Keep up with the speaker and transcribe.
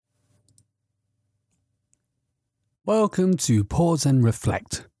Welcome to Pause and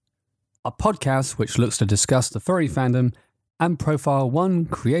Reflect, a podcast which looks to discuss the furry fandom and profile one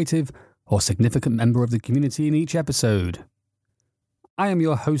creative or significant member of the community in each episode. I am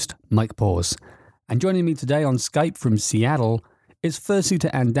your host, Mike Pause, and joining me today on Skype from Seattle is fursuiter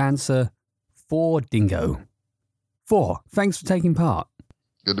and dancer, Four Dingo. Four, thanks for taking part.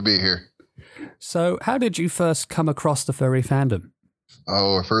 Good to be here. So, how did you first come across the furry fandom?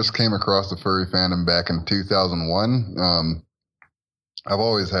 I first came across the furry fandom back in 2001. I've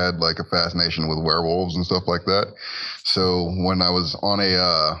always had like a fascination with werewolves and stuff like that. So when I was on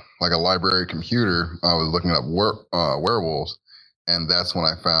a library computer, I was looking up werewolves, and that's when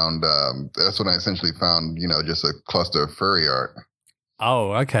I found. That's when I essentially found, just a cluster of furry art.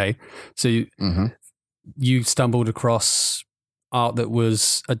 Oh, okay. So you stumbled across art that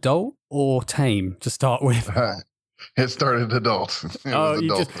was adult or tame to start with? It started adult.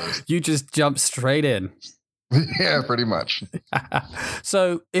 You just jumped straight in. Yeah, pretty much.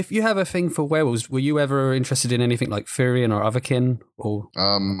 So, if you have a thing for werewolves, were you ever interested in anything like Furion or Otherkin? Or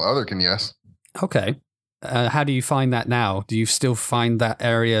Otherkin, yes. Okay. How do you find that now? Do you still find that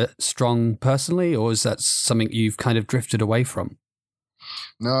area strong personally, or is that something you've kind of drifted away from?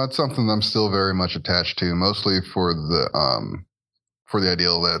 No, it's something I'm still very much attached to, mostly for the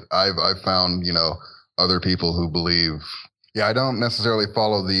ideal that I've found, other people who believe. Yeah, I don't necessarily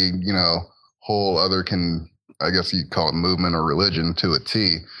follow the, whole Otherkin, I guess you'd call it movement or religion to a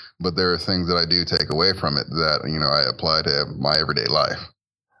T, but there are things that I do take away from it that, I apply to my everyday life.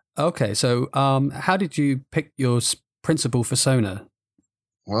 Okay, so how did you pick your principal persona?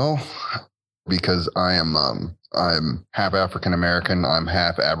 Well, because I'm half African American, I'm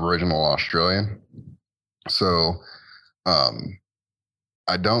half Aboriginal Australian. So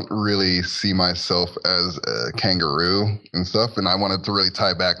I don't really see myself as a kangaroo and stuff. And I wanted to really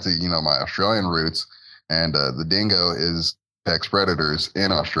tie back to, my Australian roots. And the dingo is apex predators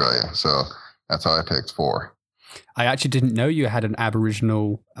in Australia. So that's how I picked Four. I actually didn't know you had an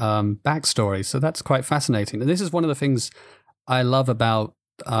Aboriginal backstory. So that's quite fascinating. And this is one of the things I love about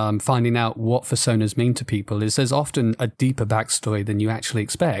finding out what personas mean to people is there's often a deeper backstory than you actually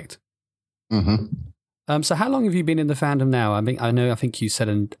expect. Mm-hmm. So how long have you been in the fandom now? I think you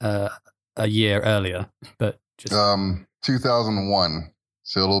said a year earlier, but just 2001.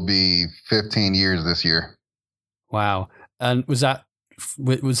 So it'll be 15 years this year. Wow. And was that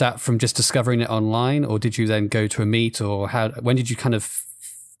from just discovering it online, or did you then go to a meet, or when did you kind of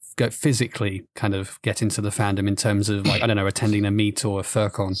go physically kind of get into the fandom in terms of attending a meet or a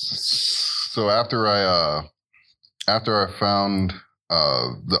FurCon? So after I found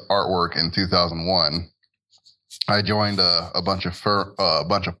the artwork in 2001, I joined a bunch of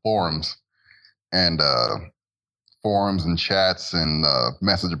forums and chats and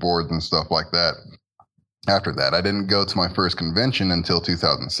message boards and stuff like that. After that, I didn't go to my first convention until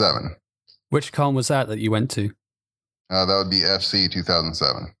 2007. Which con was that you went to? That would be FC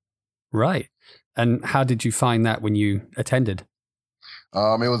 2007. Right. And how did you find that when you attended?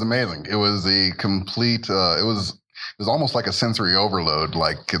 It was amazing. It was a complete. It was almost like a sensory overload,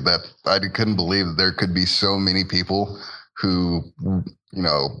 like that. I couldn't believe that there could be so many people who,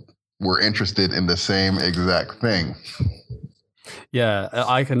 were interested in the same exact thing. Yeah,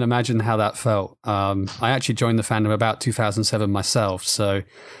 I can imagine how that felt. I actually joined the fandom about 2007 myself, so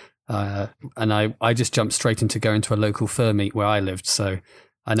and I just jumped straight into going to a local fur meet where I lived, so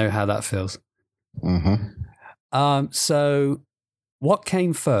I know how that feels. Mm-hmm. So what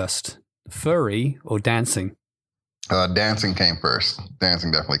came first, furry or dancing? Dancing came first.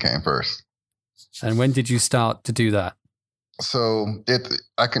 Dancing definitely came first. And when did you start to do that? So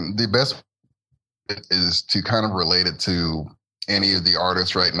the best is to kind of relate it to any of the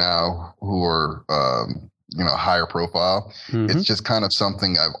artists right now who are, higher profile. Mm-hmm. It's just kind of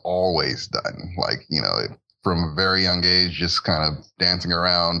something I've always done. Like, from a very young age, just kind of dancing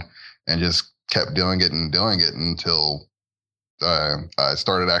around and just kept doing it until I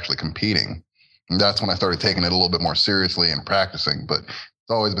started actually competing. And that's when I started taking it a little bit more seriously and practicing. But it's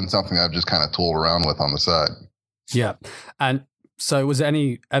always been something I've just kind of tooled around with on the side. Yeah. And so was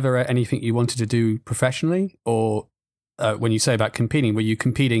there ever anything you wanted to do professionally? Or when you say about competing, were you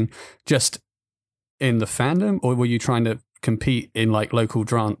competing just in the fandom, or were you trying to compete in like local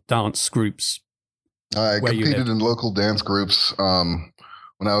dance groups? I competed in local dance groups when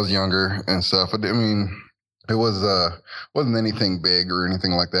I was younger and stuff. I mean, it wasn't anything big or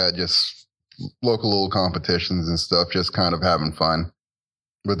anything like that, just local little competitions and stuff, just kind of having fun.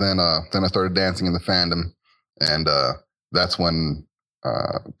 But then I started dancing in the fandom, and that's when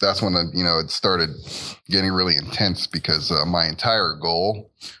that's when it started getting really intense because my entire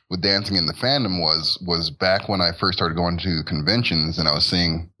goal with dancing in the fandom was back when I first started going to conventions and I was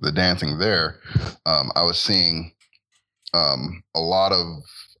seeing the dancing there. I was seeing a lot of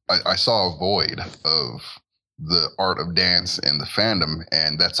I saw a void of the art of dance in the fandom,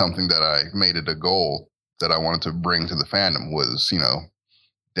 and that's something that I made it a goal that I wanted to bring to the fandom was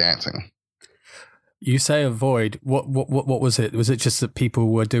dancing. You say a void. What was it? Was it just that people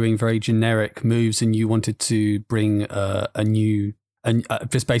were doing very generic moves, and you wanted to bring a new, and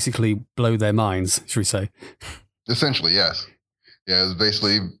just basically blow their minds? Should we say? Essentially, yes. Yeah, it was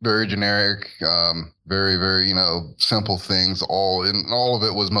basically very generic, very very simple things. All of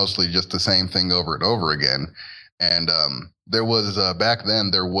it was mostly just the same thing over and over again. And there was back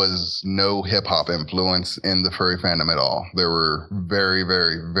then there was no hip hop influence in the furry fandom at all. There were very,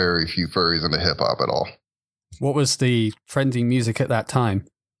 very, very few furries into hip hop at all. What was the trending music at that time?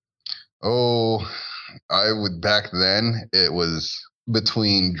 Oh, back then it was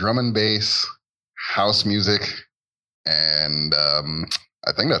between drum and bass, house music, and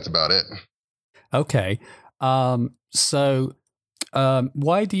I think that's about it. Okay, so.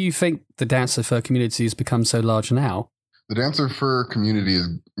 Why do you think the dancer fur community has become so large now? The dancer fur community has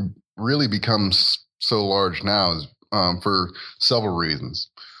really become so large now is for several reasons.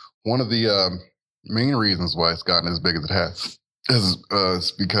 One of the main reasons why it's gotten as big as it has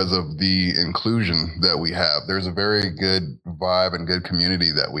is because of the inclusion that we have. There's a very good vibe and good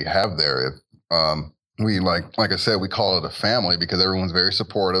community that we have there. If we like I said, we call it a family because everyone's very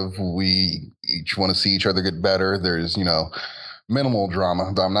supportive. We each want to see each other get better. There's minimal drama.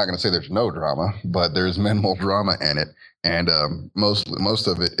 I'm not going to say there's no drama, but there's minimal drama in it, and most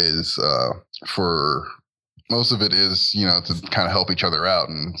of it is to kind of help each other out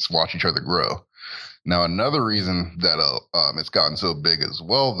and watch each other grow. Now, another reason that it's gotten so big as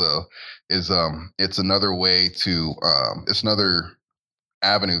well, though, is it's another way to it's another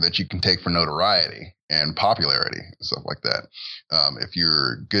avenue that you can take for notoriety and popularity and stuff like that. If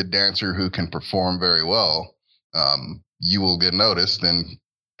you're a good dancer who can perform very well, you will get noticed and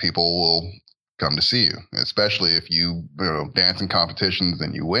people will come to see you, especially if you dance in competitions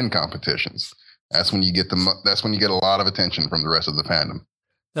and you win competitions. That's when you get a lot of attention from the rest of the fandom.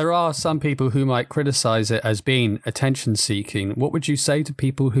 There are some people who might criticize it as being attention seeking. What would you say to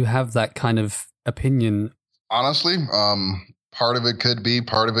people who have that kind of opinion? Honestly, part of it could be,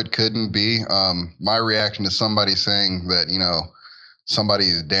 part of it couldn't be. My reaction to somebody saying that, somebody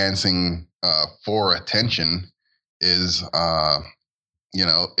is dancing for attention is,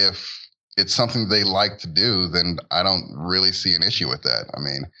 if it's something they like to do, then I don't really see an issue with that. I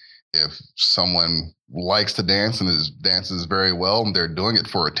mean, if someone likes to dance and dances very well and they're doing it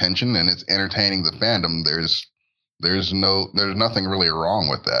for attention and it's entertaining the fandom, there's nothing really wrong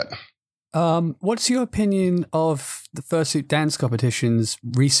with that. What's your opinion of the fursuit dance competitions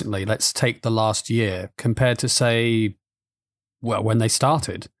recently? Let's take the last year compared to, say, when they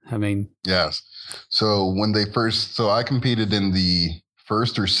started. I mean, yes. So I competed in the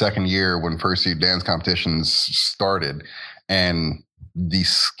first or second year when fursuit dance competitions started, and the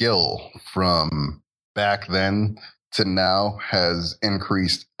skill from back then to now has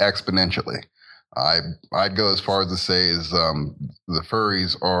increased exponentially. I'd go as far as to say is the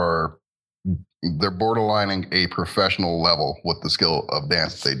furries they're borderlining a professional level with the skill of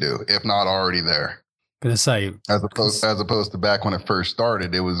dance they do, if not already there. Gonna say as opposed to back when it first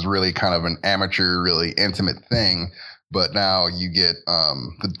started, it was really kind of an amateur, really intimate thing. But now you get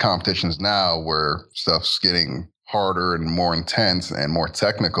the competitions now where stuff's getting harder and more intense and more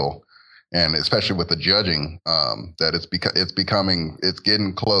technical, and especially with the judging, that it's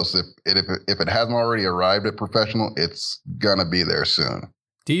getting close. If it hasn't already arrived at professional, it's gonna be there soon.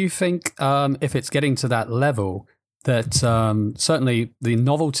 Do you think if it's getting to that level, that certainly the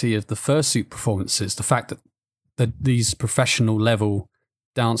novelty of the fursuit performances, the fact that these professional level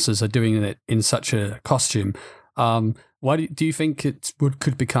dancers are doing it in such a costume, why do you think it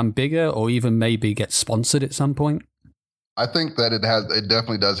could become bigger or even maybe get sponsored at some point? I think that it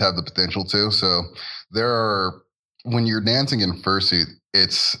definitely does have the potential to. So when you're dancing in fursuit,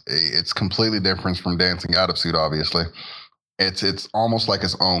 it's completely different from dancing out of suit, obviously. It's almost like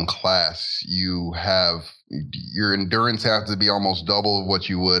its own class. You have your endurance has to be almost double of what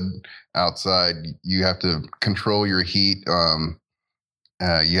you would outside. You have to control your heat.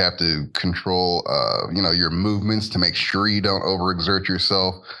 You have to control, your movements to make sure you don't overexert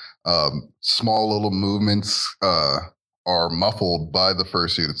yourself. Small little movements are muffled by the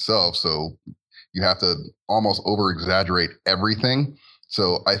fursuit itself, so you have to almost over-exaggerate everything.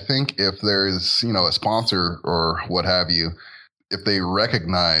 So I think if there's, a sponsor or what have you, if they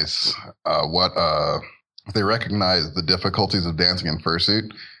recognize if they recognize the difficulties of dancing in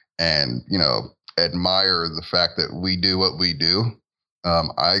fursuit, and admire the fact that we do what we do,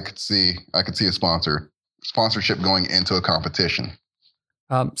 I could see a sponsorship going into a competition.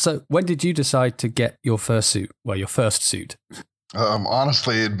 So when did you decide to get your first suit? Well, your first suit.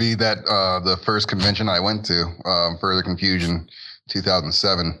 Honestly, it'd be that the first convention I went to, Further Confusion,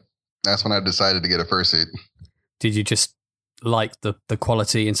 2007. That's when I decided to get a fursuit. Did you just like the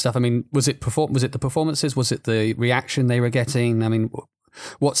quality and stuff? I mean, was it the performances? Was it the reaction they were getting? I mean,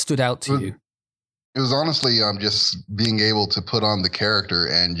 what stood out to you? It was honestly just being able to put on the character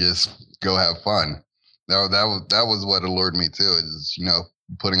and just go have fun. That was what allured me to it, is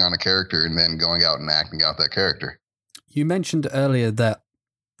putting on a character and then going out and acting out that character. You mentioned earlier that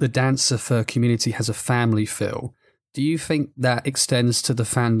the Dancer Fur community has a family feel. Do you think that extends to the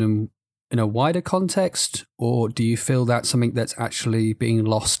fandom in a wider context, or do you feel that's something that's actually being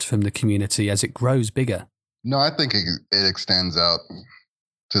lost from the community as it grows bigger? No, I think it extends out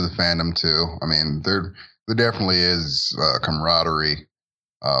to the fandom too. I mean, there definitely is camaraderie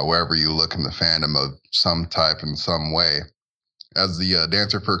wherever you look in the fandom of some type in some way. As the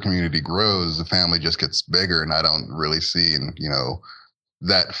Dancer Fur community grows, the family just gets bigger, and I don't really see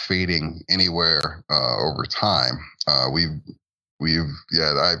that fading anywhere over time. I've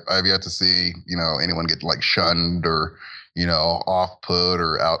yet to see anyone get like shunned or off put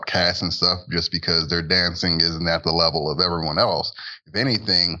or outcast and stuff just because their dancing isn't at the level of everyone else. If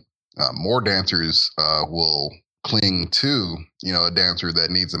anything, more dancers will cling to a dancer that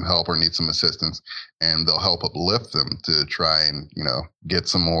needs some help or needs some assistance, and they'll help uplift them to try and get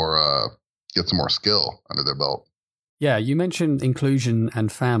some more skill under their belt. Yeah, you mentioned inclusion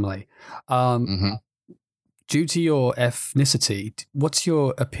and family. Due to your ethnicity, what's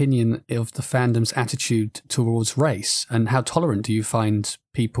your opinion of the fandom's attitude towards race, and how tolerant do you find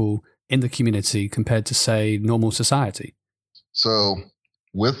people in the community compared to, say, normal society? So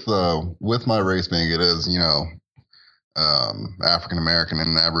with my race being it is, African American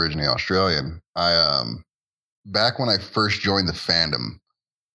and Aborigine Australian, I back when I first joined the fandom,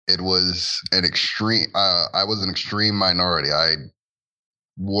 it was an extreme. I was an extreme minority. I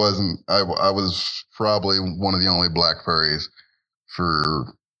was probably one of the only black furries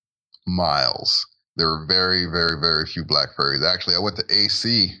for miles. There were very, very, very few black furries. Actually, I went to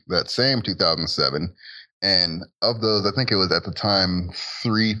AC that same 2007. And of those, I think it was at the time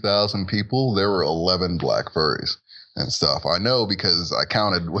 3,000 people. There were 11 black furries and stuff. I know because I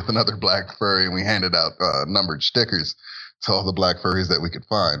counted with another black furry, and we handed out numbered stickers to all the black furries that we could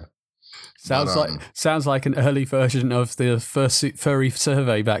find. Sounds like an early version of the first furry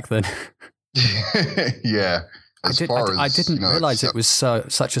survey back then. Yeah. I didn't realize it was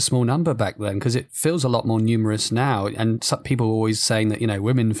such a small number back then, because it feels a lot more numerous now. And some people are always saying that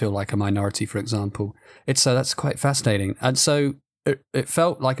women feel like a minority, for example. That's quite fascinating. And so it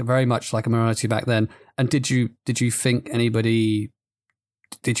felt like very much like a minority back then. And did you think anybody?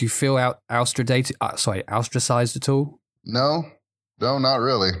 Did you feel ostracized at all? No, not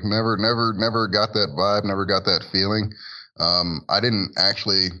really. Never got that vibe. Never got that feeling. I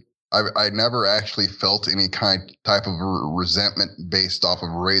never actually felt any type of resentment based off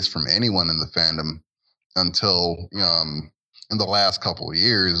of race from anyone in the fandom until in the last couple of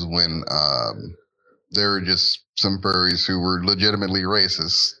years, when there were just some furries who were legitimately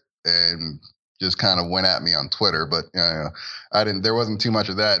racist and just kind of went at me on Twitter. But there wasn't too much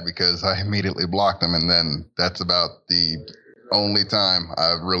of that because I immediately blocked them, and then that's about the only time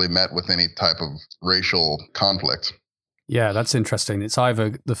I've really met with any type of racial conflict. Yeah, that's interesting. It's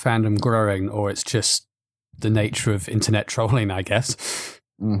either the fandom growing or it's just the nature of internet trolling, I guess.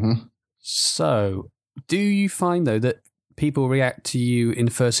 Mm-hmm. So, do you find, though, that people react to you in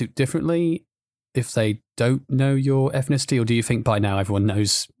fursuit differently if they don't know your ethnicity, or do you think by now everyone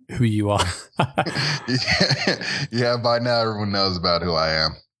knows who you are? Yeah, by now everyone knows about who I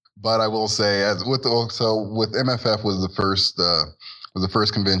am. But I will say, with MFF was the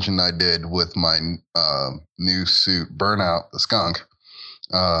first convention I did with my new suit, Burnout the Skunk.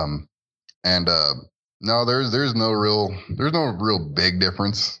 No, there's no real big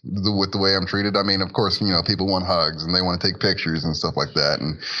difference with the way I'm treated. I mean, of course, people want hugs and they want to take pictures and stuff like that,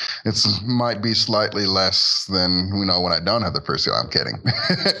 and it's might be slightly less than when I don't have the fursuit. I'm kidding.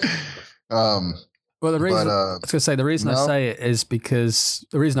 Well, the reason I say it is because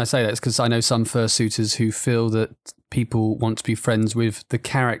I know some fursuiters who feel that people want to be friends with the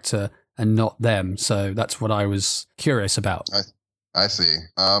character and not them. So that's what I was curious about. I see.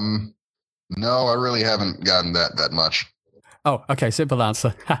 No, I really haven't gotten that much. Oh, okay. Simple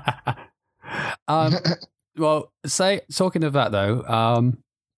answer. Well, talking of that though,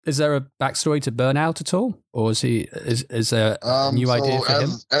 is there a backstory to Burnout at all, or is there a new idea for him?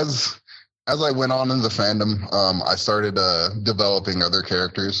 As I went on in the fandom, I started developing other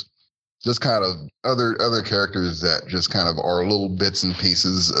characters, just kind of other characters that just kind of are little bits and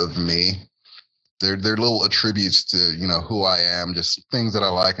pieces of me. They're little attributes to who I am, just things that I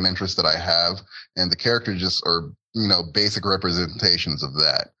like and interests that I have, and the characters just are basic representations of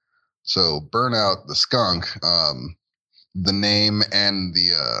that. So Burnout the skunk, the name and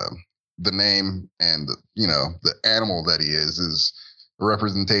the animal that he is a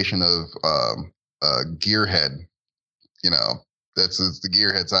representation of gearhead. That's the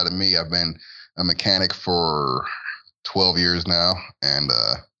gearhead side of me. I've been a mechanic for 12 years now, and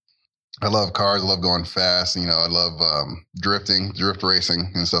I love cars. I love going fast. I love drift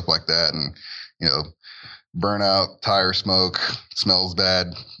racing and stuff like that. And burnout, tire smoke, smells bad.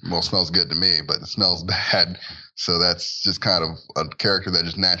 Well, smells good to me, but it smells bad. So that's just kind of a character that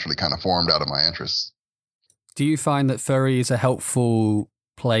just naturally kind of formed out of my interests. Do you find that furry is a helpful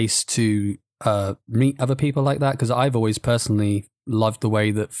place to meet other people like that? Because I've always personally loved the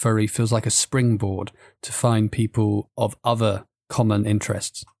way that furry feels like a springboard to find people of other common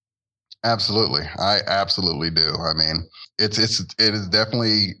interests. Absolutely. I absolutely do. I mean, it is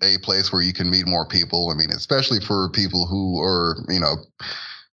definitely a place where you can meet more people. I mean, especially for people who are,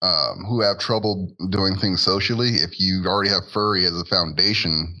 who have trouble doing things socially. If you already have furry as a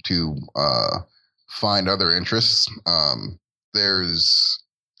foundation to find other interests, there's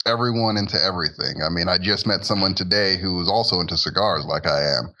everyone into everything. I mean, I just met someone today who was also into cigars like I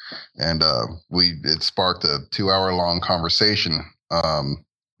am. And it sparked a 2-hour-long conversation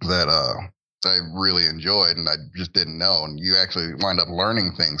that I really enjoyed, and I just didn't know. And you actually wind up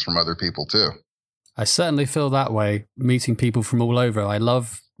learning things from other people too. I certainly feel that way, meeting people from all over. I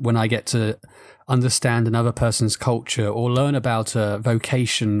love when I get to understand another person's culture or learn about a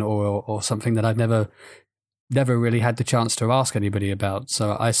vocation or something that I've never really had the chance to ask anybody about.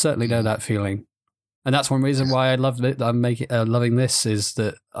 So I certainly know that feeling. And that's one reason why I love it. I'm loving this, is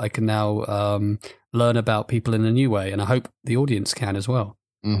that I can now learn about people in a new way, and I hope the audience can as well.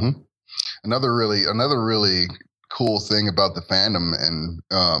 Mm-hmm. Another really cool thing about the fandom and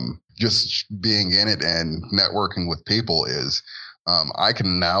just being in it and networking with people is I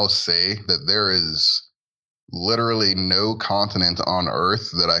can now say that there is literally no continent on Earth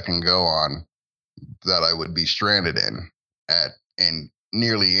that I can go on that I would be stranded in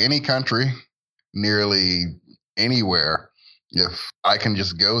nearly any country, nearly anywhere. If I can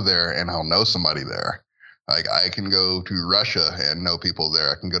just go there and I'll know somebody there. Like, I can go to Russia and know people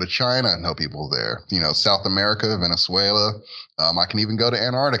there. I can go to China and know people there. South America, Venezuela. I can even go to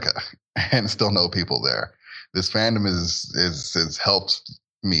Antarctica and still know people there. This fandom has helped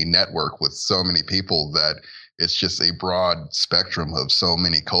me network with so many people that it's just a broad spectrum of so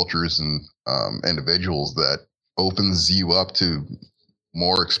many cultures and individuals that opens you up to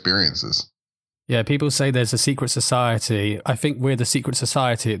more experiences. Yeah, people say there's a secret society. I think we're the secret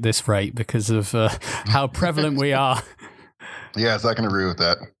society at this rate because of how prevalent we are. Yes, I can agree with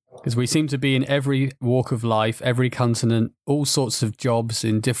that. Because we seem to be in every walk of life, every continent, all sorts of jobs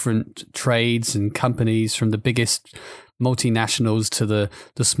in different trades and companies, from the biggest multinationals to the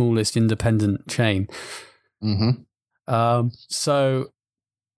smallest independent chain. Mm-hmm. So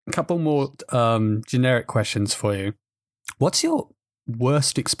a couple more generic questions for you. What's your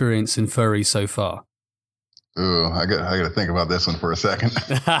worst experience in furry so far? Ooh, I got to think about this one for a second.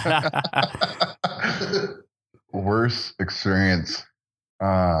 Worst experience.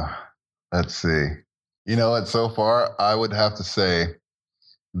 Let's see. So far, I would have to say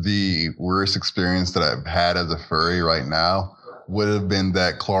the worst experience that I've had as a furry right now would have been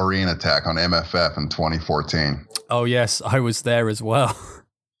that chlorine attack on MFF in 2014. Oh, yes. I was there as well.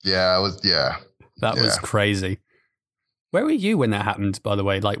 Yeah, I was. Yeah. That was crazy. Where were you when that happened, by the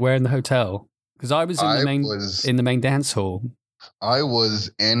way? Like, where in the hotel? Because I was in the main dance hall. I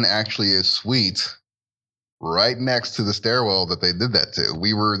was in actually a suite right next to the stairwell that they did that to.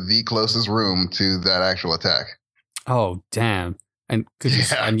 We were the closest room to that actual attack. Oh, damn. And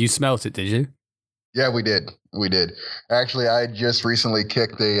and you smelt it, did you? Yeah, we did. We did. Actually, I just recently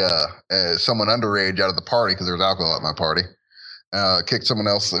kicked someone underage out of the party because there was alcohol at my party. Kicked someone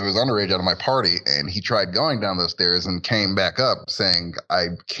else who was underage out of my party, and he tried going down those stairs and came back up saying, "I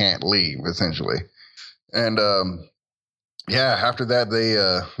can't leave," essentially. And after that,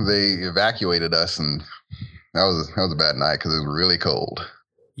 they evacuated us, and that was a bad night because it was really cold.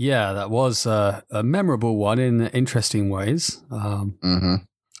 Yeah, that was a memorable one in interesting ways. Mm-hmm.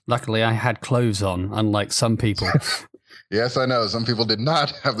 Luckily, I had clothes on, unlike some people. Yes, I know. Some people did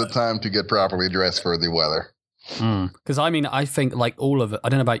not have the time to get properly dressed for the weather. Because I mean, I think like all of it, I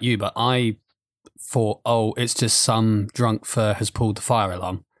don't know about you, but I thought, oh, it's just some drunk fur has pulled the fire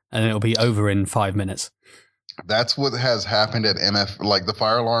alarm and it'll be over in 5 minutes. That's what has happened at MF. Like the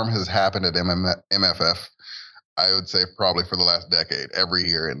fire alarm has happened at MFF, I would say probably for the last decade, every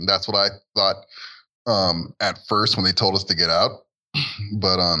year. And that's what I thought at first when they told us to get out.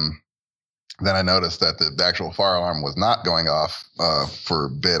 But then I noticed that the actual fire alarm was not going off for a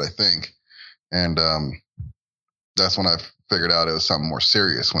bit, I think. And that's when I figured out it was something more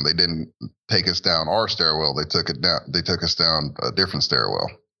serious. When they didn't take us down our stairwell, they took us down a different stairwell.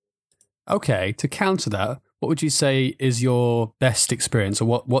 Okay, to counter that, what would you say is your best experience, or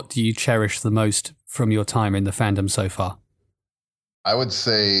what do you cherish the most from your time in the fandom so far? I would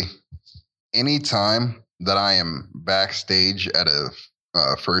say any time that I am backstage at a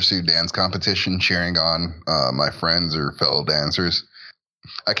fursuit dance competition cheering on my friends or fellow dancers,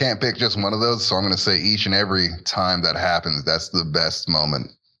 I can't pick just one of those, so I'm going to say each and every time that happens, that's the best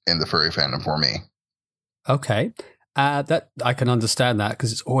moment in the furry fandom for me. Okay. That I can understand that,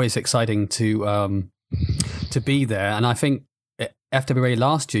 because it's always exciting to be there. And I think FWA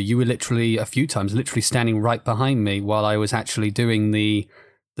last year, you were literally a few times literally standing right behind me while I was actually doing the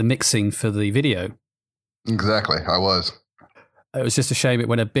mixing for the video. Exactly, I was. It was just a shame it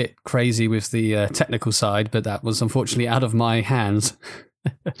went a bit crazy with the technical side, but that was unfortunately out of my hands.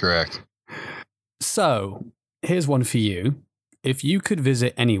 Correct. So here's one for you. If you could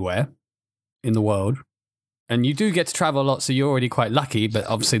visit anywhere in the world, and you do get to travel a lot, so you're already quite lucky, but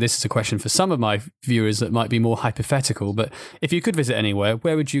obviously this is a question for some of my viewers that might be more hypothetical, but if you could visit anywhere,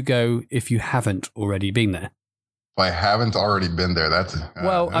 where would you go if you haven't already been there? If I haven't already been there, that's...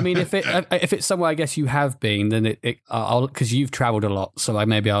 Well, I mean, if it's somewhere I guess you have been, then I'll, because you've traveled a lot, so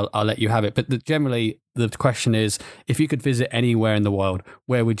I'll let you have it. But generally, the question is, if you could visit anywhere in the world,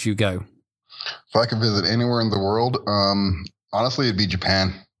 where would you go? If I could visit anywhere in the world, honestly, it'd be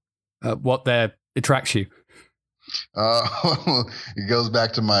Japan. What there attracts you? It goes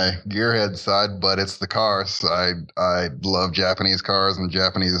back to my gearhead side, but it's the cars. I love Japanese cars and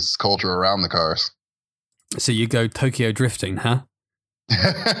Japanese culture around the cars. So you go Tokyo drifting, huh?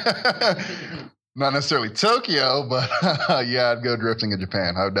 Not necessarily Tokyo, but yeah, I'd go drifting in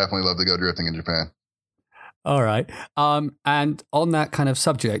Japan. I would definitely love to go drifting in Japan. All right. And on that kind of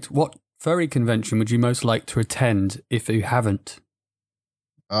subject, what furry convention would you most like to attend if you haven't?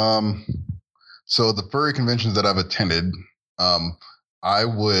 So the furry conventions that I've attended, I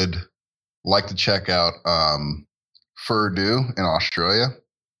would like to check out Furdo in Australia,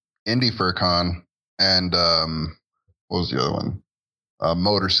 Indie FurCon, and what was the other one?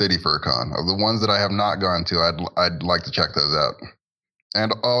 Motor City FurCon. Of the ones that I have not gone to, I'd like to check those out.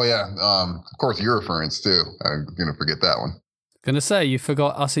 And of course Eurofurence too. I'm gonna forget that one. Gonna say you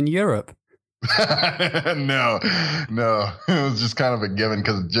forgot us in Europe. No, it was just kind of a given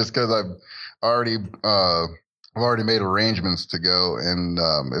because I've already made arrangements to go, and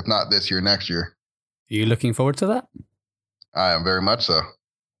if not this year, next year. Are you looking forward to that? I am very much so.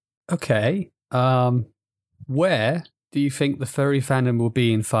 Okay. Where do you think the furry fandom will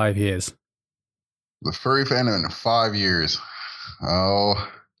be in 5 years? The furry fandom in 5 years. Oh,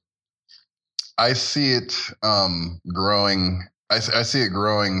 I see it growing. I see it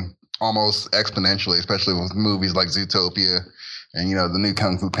growing almost exponentially, especially with movies like Zootopia and, the new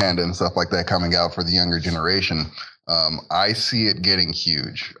Kung Fu Panda and stuff like that coming out for the younger generation. I see it getting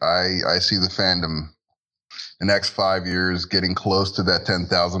huge. I see the fandom the next 5 years getting close to that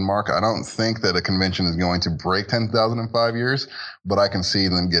 10,000 mark. I don't think that a convention is going to break 10,000 in 5 years, but I can see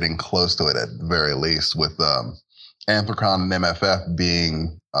them getting close to it at the very least, with Anthrocon and MFF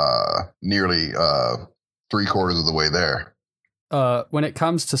being nearly 3/4 of the way there. When it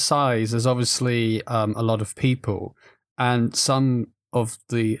comes to size, there's obviously a lot of people, and some of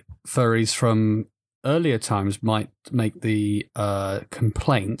the furries from earlier times might make the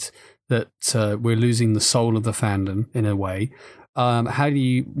complaint that we're losing the soul of the fandom in a way.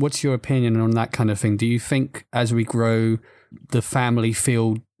 What's your opinion on that kind of thing? Do you think as we grow, the family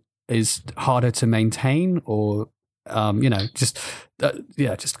feel is harder to maintain, or, just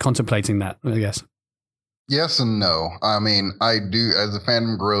contemplating that, I guess? Yes and no. I mean, I do. As the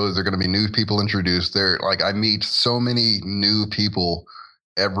fandom grows, there are going to be new people introduced. I meet so many new people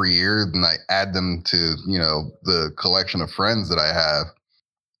every year, and I add them to, the collection of friends that I have.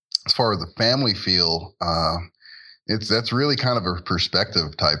 As far as the family feel, that's really kind of a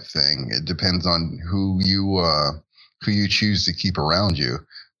perspective type thing. It depends on who you choose to keep around you.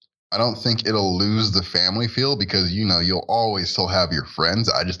 I don't think it'll lose the family feel because, you'll always still have your friends.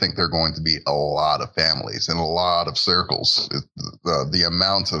 I just think there are going to be a lot of families and a lot of circles. The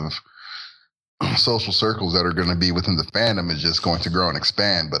amount of social circles that are going to be within the fandom is just going to grow and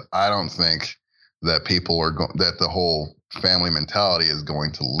expand. But I don't think that that the whole family mentality is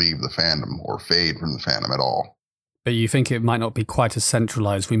going to leave the fandom or fade from the fandom at all. But you think it might not be quite as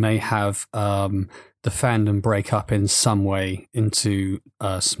centralized. We may have the fandom break up in some way into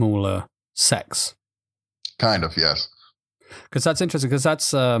smaller sects. Kind of, yes. Because that's interesting, because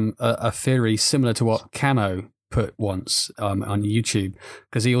that's a theory similar to what Camo put once on YouTube,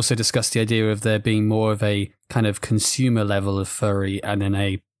 because he also discussed the idea of there being more of a kind of consumer level of furry and then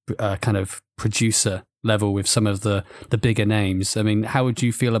a kind of producer level with some of the bigger names. I mean, how would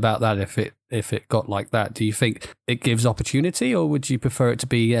you feel about that if it got like that? Do you think it gives opportunity, or would you prefer it to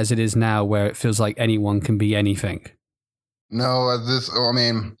be as it is now, where it feels like anyone can be anything? No,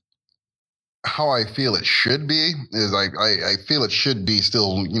 how I feel it should be is I feel it should be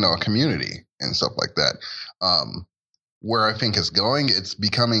still, a community and stuff like that. Where I think it's going, it's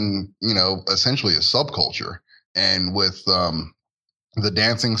becoming, essentially a subculture. And with the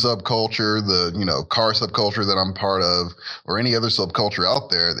dancing subculture, the, car subculture that I'm part of, or any other subculture out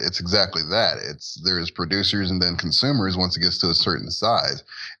there, it's exactly that. There's producers and then consumers once it gets to a certain size.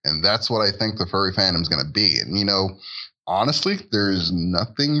 And that's what I think the furry fandom is going to be. And, honestly, there's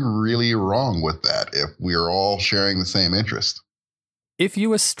nothing really wrong with that if we're all sharing the same interest. If you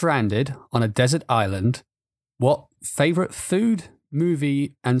were stranded on a desert island, what favorite food,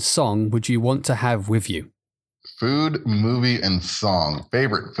 movie, and song would you want to have with you? Food, movie, and song.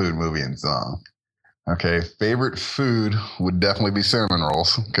 Favorite food, movie, and song. Okay, favorite food would definitely be cinnamon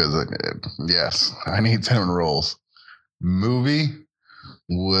rolls because, yes, I need cinnamon rolls. Movie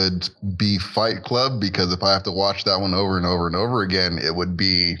would be Fight Club because if I have to watch that one over and over and over again, it would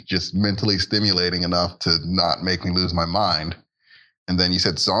be just mentally stimulating enough to not make me lose my mind. And then you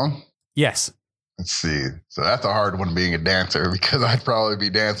said song? Yes. Let's see. So that's a hard one being a dancer because I'd probably be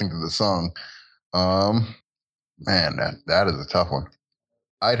dancing to the song. Man, that is a tough one.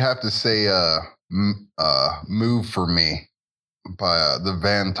 I'd have to say Move For Me by the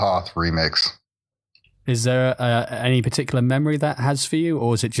Van Toth remix. Is there any particular memory that has for you,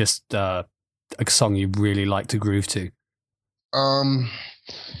 or is it just a song you really like to groove to?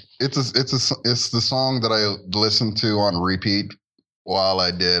 It's the song that I listened to on repeat while I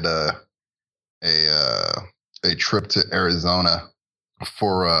did a trip to Arizona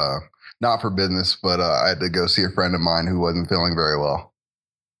for not for business, but I had to go see a friend of mine who wasn't feeling very well.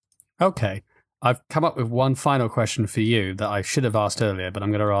 Okay. I've come up with one final question for you that I should have asked earlier, but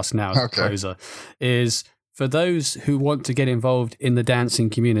I'm going to ask now as a closer. Is for those who want to get involved in the dancing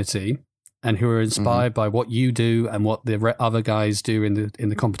community and who are inspired by what you do and what the other guys do in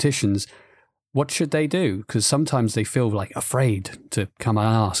the competitions, what should they do? Because sometimes they feel like afraid to come and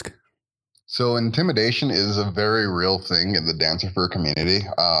ask. So intimidation is a very real thing in the dancer fur community,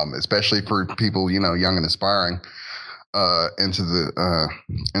 especially for people, young and aspiring into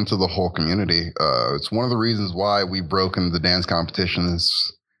the whole community. It's one of the reasons why we've broken the dance competitions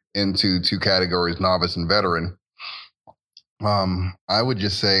into two categories, novice and veteran. I would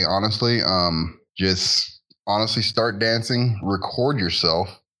just say, honestly, start dancing, record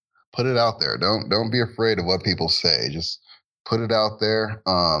yourself, put it out there. Don't be afraid of what people say. Just put it out there.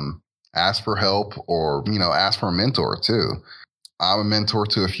 Ask for help or, ask for a mentor too. I'm a mentor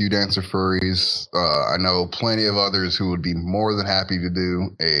to a few dancer furries. I know plenty of others who would be more than happy to do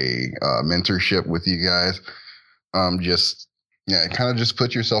a mentorship with you guys. Just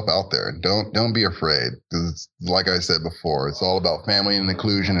put yourself out there. Don't be afraid. Because like I said before, it's all about family and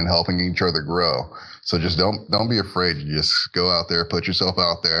inclusion and helping each other grow. So just don't be afraid. You just go out there, put yourself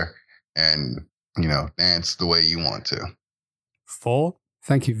out there, and dance the way you want to. 4.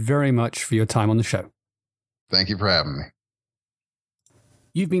 Thank you very much for your time on the show. Thank you for having me.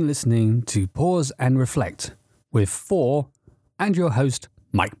 You've been listening to Pause and Reflect with 4 and your host,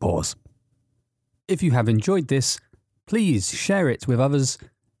 Mike Pause. If you have enjoyed this, please share it with others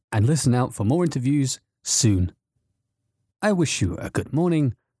and listen out for more interviews soon. I wish you a good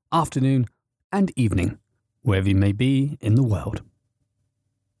morning, afternoon, and evening, wherever you may be in the world.